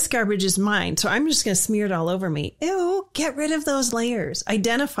this garbage is mine. So I'm just going to smear it all over me. Ew, get rid of those layers,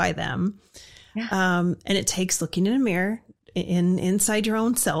 identify them. Yeah. And it takes looking in a mirror inside your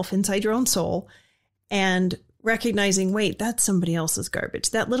own self, inside your own soul, and recognizing, wait, that's somebody else's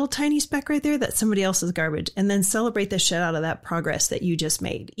garbage. That little tiny speck right there, that's somebody else's garbage. And then celebrate the shit out of that progress that you just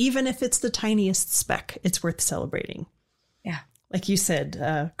made. Even if it's the tiniest speck, it's worth celebrating. Yeah. Like you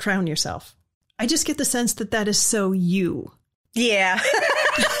said, crown yourself. I just get the sense that that is so you. Yeah.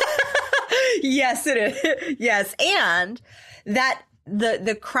 Yes, it is. Yes. And that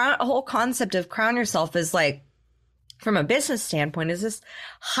the whole concept of crown yourself is like, from a business standpoint, is this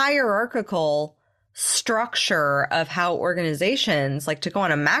hierarchical structure of how organizations, like, to go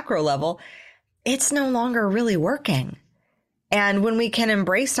on a macro level, it's no longer really working. And when we can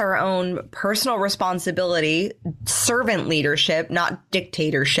embrace our own personal responsibility, servant leadership, not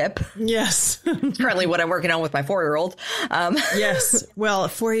dictatorship. Yes. Currently what I'm working on with my 4-year-old. Yes. Well, a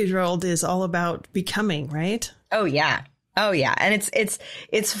 4-year-old is all about becoming, right? Oh, yeah. Oh, yeah. And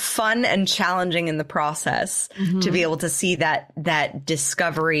it's fun and challenging in the process to be able to see that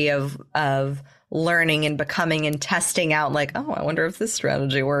discovery of learning and becoming and testing out, like, oh, I wonder if this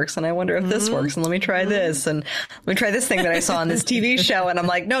strategy works, and I wonder if this works, and let me try this, and let me try this thing that I saw on this TV show. And I'm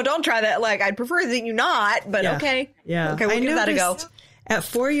like, no, don't try that. Like, I'd prefer that you not, but okay. Yeah. Okay, we'll give that a go. At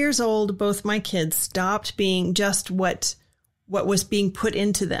 4 years old, both my kids stopped being just what was being put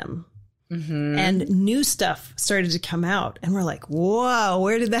into them. And new stuff started to come out. And we're like, whoa,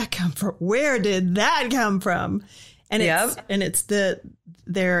 where did that come from? Where did that come from? And it's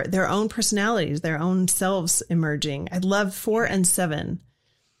their own personalities, their own selves emerging. I love 4 and 7,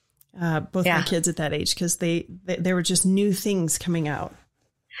 both my kids at that age, because they were just new things coming out.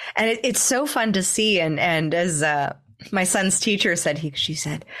 And it's so fun to see. And as my son's teacher said, she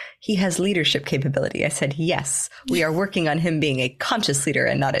said, he has leadership capability. I said, yes, we are working on him being a conscious leader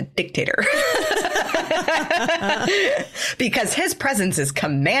and not a dictator. Because his presence is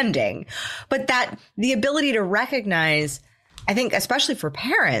commanding. But that the ability to recognize, I think, especially for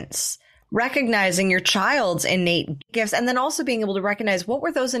parents, recognizing your child's innate gifts, and then also being able to recognize what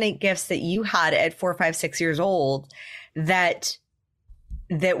were those innate gifts that you had at 4, 5, 6 years old that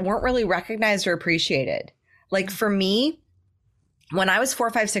weren't really recognized or appreciated. Like, for me, when I was 4,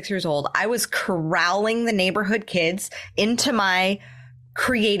 5, 6 years old, I was corralling the neighborhood kids into my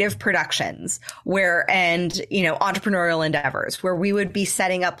creative productions entrepreneurial endeavors where we would be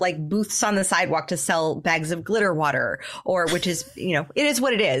setting up like booths on the sidewalk to sell bags of glitter water, or which is, it is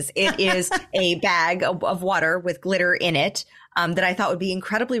what it is. It is a bag of water with glitter in it that I thought would be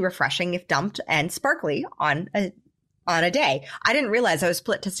incredibly refreshing if dumped and sparkly on a day. I didn't realize I was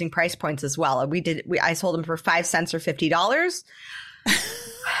split testing price points as well. I sold them for 5 cents or $50.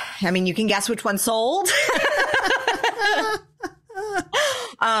 I mean, you can guess which one sold.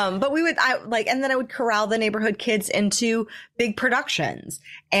 But and then I would corral the neighborhood kids into big productions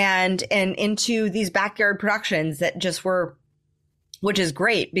and into these backyard productions that just were, which is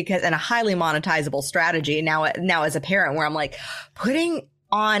great and a highly monetizable strategy. Now as a parent, where I'm like, putting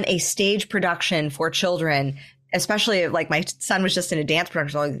on a stage production for children, especially like my son was just in a dance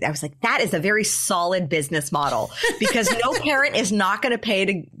production, I was like, that is a very solid business model, because no parent is not going to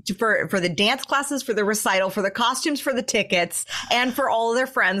pay for the dance classes, for the recital, for the costumes, for the tickets, and for all of their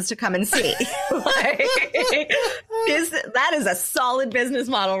friends to come and see. That is a solid business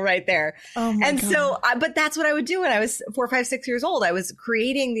model right there. Oh my God. So, but that's what I would do when I was 4, 5, 6 years old. I was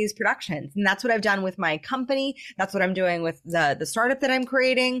creating these productions, and that's what I've done with my company. That's what I'm doing with the startup that I'm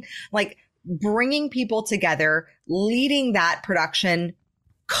creating. Like, bringing people together, leading that production,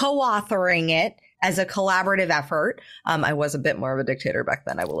 co-authoring it, as a collaborative effort. I was a bit more of a dictator back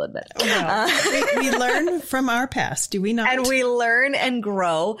then, I will admit. We learn from our past, do we not? And we learn and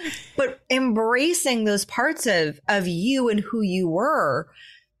grow, but embracing those parts of you and who you were,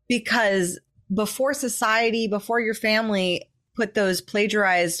 because before society, before your family put those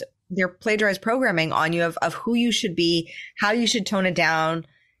plagiarized programming on you of who you should be, how you should tone it down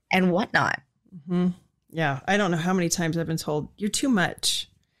and whatnot. Mm-hmm. Yeah. I don't know how many times I've been told you're too much.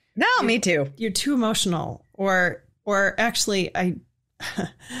 No, me too. You're too emotional. Or actually, I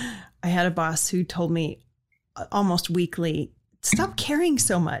had a boss who told me almost weekly, stop caring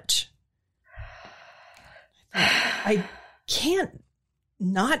so much. I can't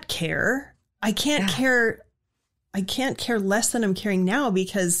not care. I can't care. I can't care less than I'm caring now,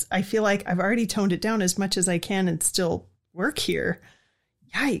 because I feel like I've already toned it down as much as I can and still work here.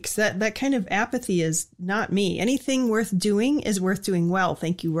 Yikes. That kind of apathy is not me. Anything worth doing is worth doing well.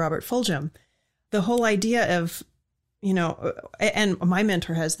 Thank you, Robert Fulghum. The whole idea of, and my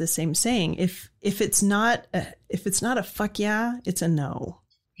mentor has the same saying, if it's not a fuck yeah, it's a no.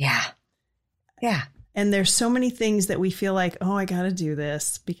 Yeah. Yeah. And there's so many things that we feel like, oh, I got to do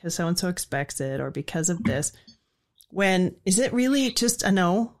this because so-and-so expects it, or because of this. When is it really just a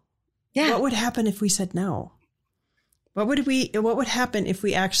no? Yeah. What would happen if we said no? What would happen if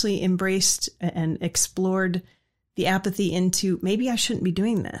we actually embraced and explored the apathy into, maybe I shouldn't be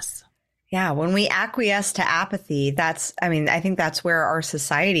doing this? Yeah. When we acquiesce to apathy, I think that's where our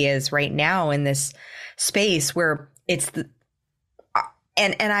society is right now, in this space where it's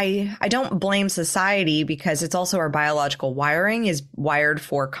and I don't blame society, because it's also our biological wiring is wired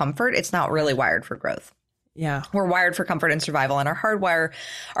for comfort. It's not really wired for growth. Yeah. We're wired for comfort and survival, and our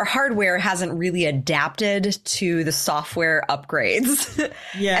hardware hasn't really adapted to the software upgrades.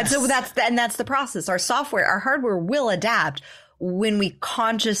 Yes. And so that's the process. Our hardware will adapt when we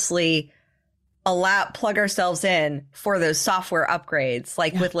consciously plug ourselves in for those software upgrades,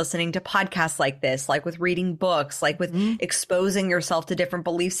 like with listening to podcasts like this, like with reading books, like with exposing yourself to different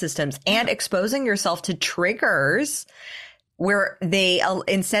belief systems and exposing yourself to triggers where they,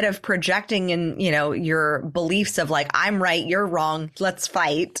 instead of projecting in, your beliefs of like, I'm right, you're wrong, let's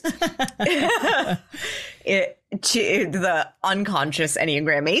fight, to the unconscious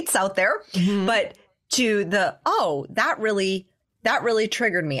Enneagram 8s out there, but to that really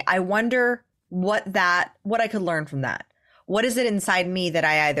triggered me. I wonder what I could learn from that. What is it inside me that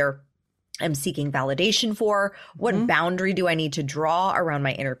I either am seeking validation for? What boundary do I need to draw around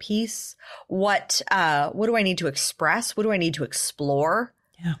my inner peace? What do I need to express? What do I need to explore?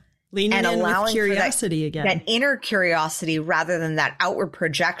 Yeah. Leaning in with curiosity again. That inner curiosity, rather than that outward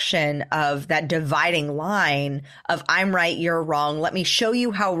projection of that dividing line of I'm right, you're wrong. Let me show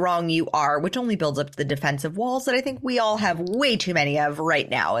you how wrong you are, which only builds up the defensive walls that I think we all have way too many of right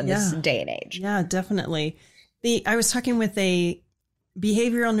now in this day and age. Yeah, definitely. I was talking with a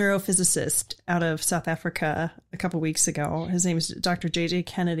behavioral neurophysicist out of South Africa a couple of weeks ago. His name is Dr. J.J.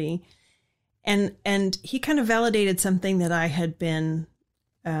 Kennedy. And he kind of validated something that I had been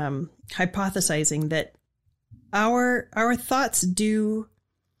hypothesizing, that our thoughts do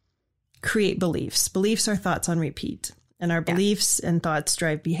create beliefs. Beliefs are thoughts on repeat, and our beliefs and thoughts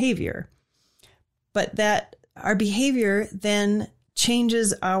drive behavior. But that our behavior then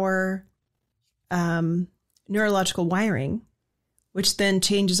changes our neurological wiring, which then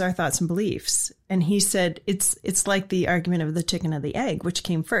changes our thoughts and beliefs. And he said it's like the argument of the chicken or the egg, which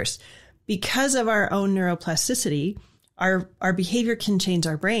came first. Because of our own neuroplasticity, our behavior can change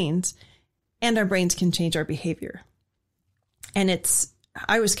our brains, and our brains can change our behavior. And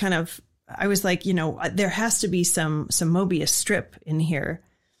I was like, there has to be some Mobius strip in here,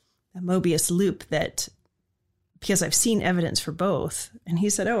 a Mobius loop, because I've seen evidence for both. And he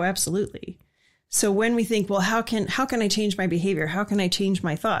said, oh, absolutely. So when we think, well, how can I change my behavior? How can I change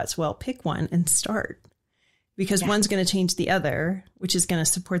my thoughts? Well, pick one and start, because one's going to change the other, which is going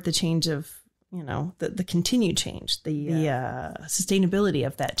to support the change of, the continued change, the sustainability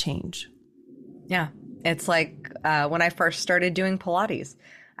of that change. Yeah. It's like when I first started doing Pilates,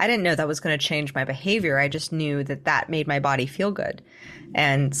 I didn't know that was going to change my behavior. I just knew that made my body feel good.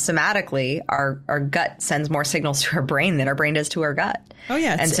 And somatically, our gut sends more signals to our brain than our brain does to our gut. Oh,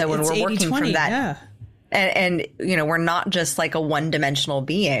 yeah. And so when we're working from that, yeah. And we're not just like a one-dimensional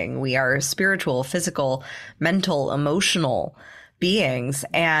being. We are spiritual, physical, mental, emotional beings,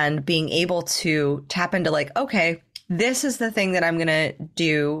 and being able to tap into like, okay, this is the thing that I'm going to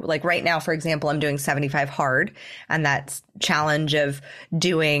do. Like right now, for example, I'm doing 75 hard, and that's challenge of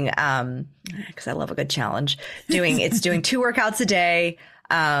doing, because I love a good challenge, doing 2 workouts a day,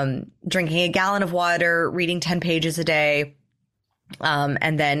 drinking a gallon of water, reading 10 pages a day,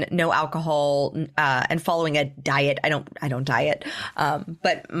 And then no alcohol, and following a diet. I don't diet.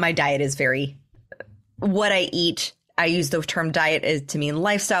 But my diet is what I eat. I use the term diet is to mean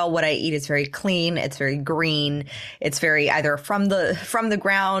lifestyle. What I eat is very clean. It's very green. It's very either from the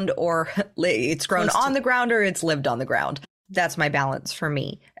ground, or it's grown on the ground, or it's lived on the ground. That's my balance for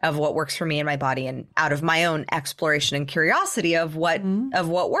me of what works for me and my body, and out of my own exploration and curiosity of what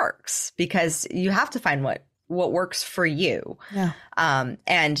works, because you have to find what works for you. Yeah.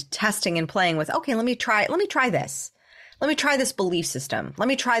 And testing and playing with, okay, let me try this. Let me try this belief system. Let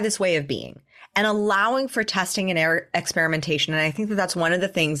me try this way of being, and allowing for testing and experimentation. And I think that that's one of the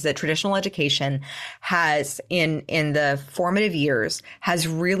things that traditional education has in the formative years has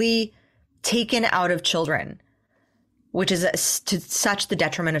really taken out of children, which is to such the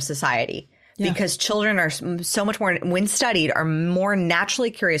detriment of society. Yeah. Because children are so much more, when studied, are more naturally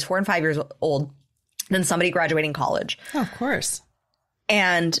curious, 4 and 5 years old, than somebody graduating college. Oh, of course.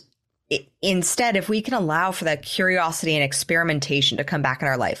 And instead, if we can allow for that curiosity and experimentation to come back in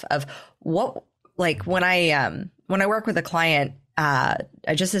our life of what, like when I work with a client,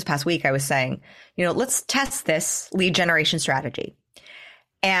 just this past week, I was saying, let's test this lead generation strategy.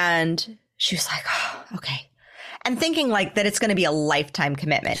 And she was like, oh, okay. And thinking like that it's going to be a lifetime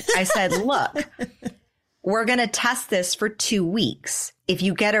commitment. I said, look, we're going to test this for 2 weeks. If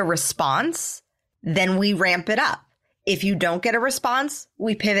you get a response, then we ramp it up. If you don't get a response,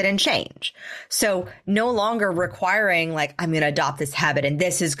 we pivot and change. So no longer requiring like, I'm going to adopt this habit and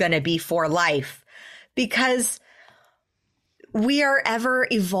this is going to be for life, because we are ever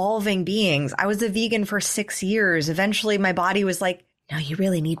evolving beings. I was a vegan for 6 years. Eventually my body was like, no, you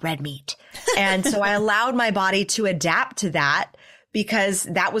really need red meat. And so I allowed my body to adapt to that, because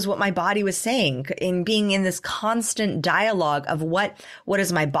that was what my body was saying, in being in this constant dialogue of what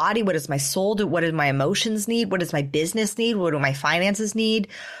is my body? What does my soul do? What do my emotions need? What does my business need? What do my finances need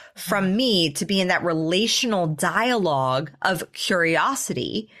from me, to be in that relational dialogue of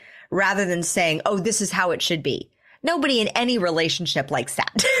curiosity, rather than saying, oh, this is how it should be. Nobody in any relationship likes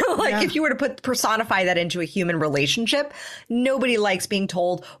that. If you were to personify that into a human relationship, nobody likes being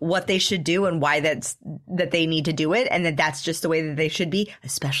told what they should do and why that they need to do it, and that's just the way that they should be,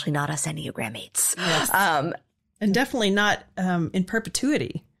 especially not us Enneagram 8s. Yes. And definitely not in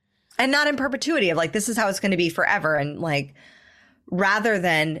perpetuity. And not in perpetuity of like, this is how it's going to be forever. And like, rather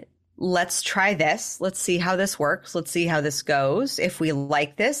than let's try this, let's see how this works. Let's see how this goes. If we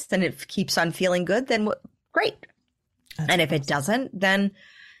like this, then it keeps on feeling good, then great. And if it doesn't, then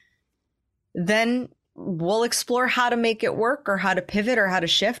we'll explore how to make it work, or how to pivot, or how to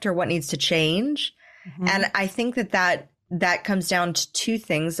shift, or what needs to change. Mm-hmm. And I think that comes down to 2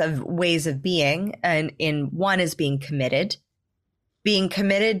 things of ways of being. And one is being committed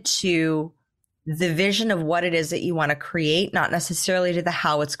to the vision of what it is that you want to create, not necessarily to the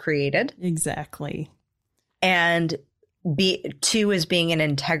how it's created. Exactly. And 2 is being in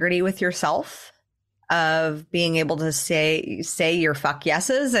integrity with yourself, of being able to say your fuck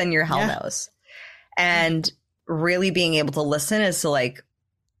yeses and your hell no's, and really being able to listen as to like,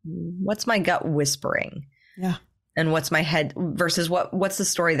 what's my gut whispering? Yeah. And what's my head versus what's the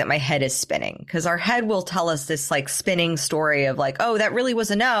story that my head is spinning? Because our head will tell us this like spinning story of like, oh, that really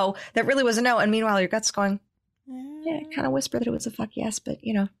was a no. That really was a no. And meanwhile, your gut's going, yeah, kind of whisper that it was a fuck yes, but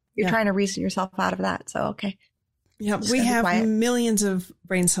you're trying to reason yourself out of that. So, okay. Yeah, we have millions of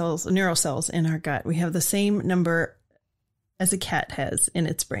brain cells, neural cells in our gut. We have the same number as a cat has in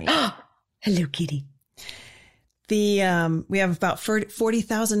its brain. Hello, kitty. We have about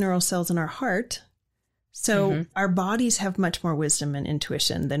 40,000 neural cells in our heart. So our bodies have much more wisdom and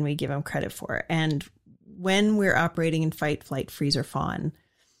intuition than we give them credit for. And when we're operating in fight, flight, freeze, or fawn,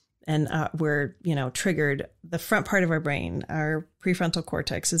 and we're, triggered, the front part of our brain, our prefrontal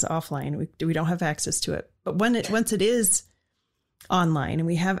cortex, is offline. We don't have access to it. But once it is online and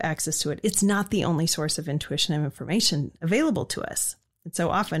we have access to it, it's not the only source of intuition and information available to us. And so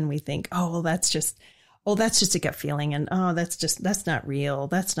often we think, oh, well, that's just a gut feeling. And, oh, that's not real.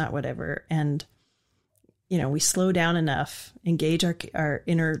 That's not whatever. And, we slow down enough, engage our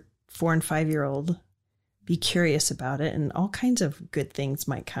inner 4 and 5-year-old, be curious about it, and all kinds of good things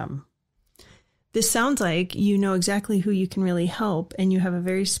might come. This sounds like you know exactly who you can really help, and you have a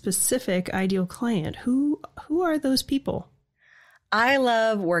very specific ideal client. Who are those people? I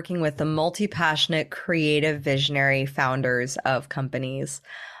love working with the multi-passionate, creative, visionary founders of companies.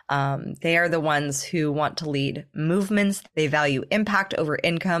 They are the ones who want to lead movements. They value impact over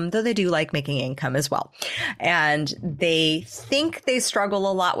income, though they do like making income as well. And they think they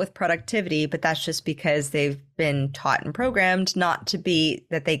struggle a lot with productivity, but that's just because they've been taught and programmed not to be,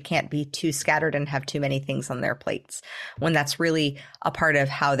 that they can't be too scattered and have too many things on their plates, when that's really a part of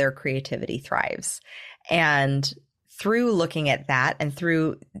how their creativity thrives. And through looking at that and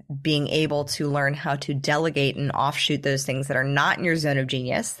through being able to learn how to delegate and offshoot those things that are not in your zone of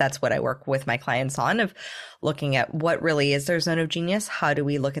genius, that's what I work with my clients on, of looking at what really is their zone of genius. How do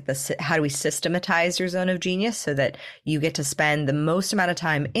we look at this? How do we systematize your zone of genius so that you get to spend the most amount of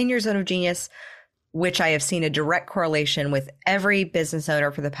time in your zone of genius, which I have seen a direct correlation with every business owner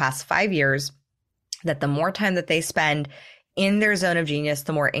for the past 5 years, that the more time that they spend in their zone of genius,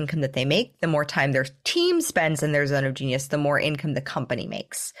 the more income that they make. The more time their team spends in their zone of genius, the more income the company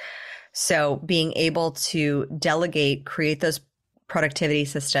makes. So being able to delegate, create those productivity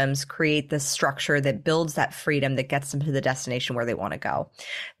systems, create the structure that builds that freedom that gets them to the destination where they want to go.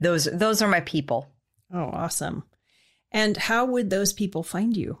 Those are my people. Oh, awesome. And how would those people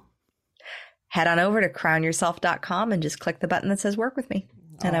find you? Head on over to crownyourself.com and just click the button that says work with me.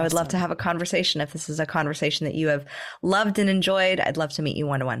 And I would love to have a conversation. If this is a conversation that you have loved and enjoyed, I'd love to meet you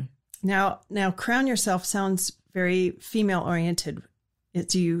one-to-one. Now, Crown Yourself sounds very female oriented.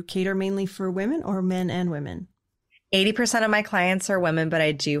 Do you cater mainly for women or men and women? 80% of my clients are women, but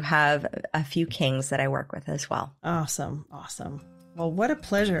I do have a few kings that I work with as well. Awesome. Awesome. Well, what a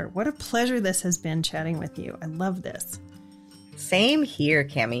pleasure. What a pleasure this has been chatting with you. I love this. Same here,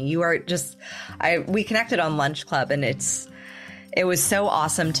 Cami. You are just, we connected on Lunch Club, and it was so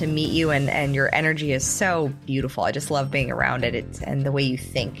awesome to meet you, and your energy is so beautiful. I just love being around it. And the way you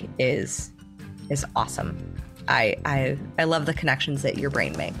think is awesome. I love the connections that your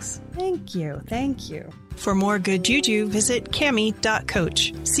brain makes. Thank you. Thank you. For more good juju, visit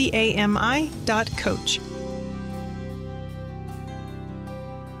cami.coach, CAMI.coach.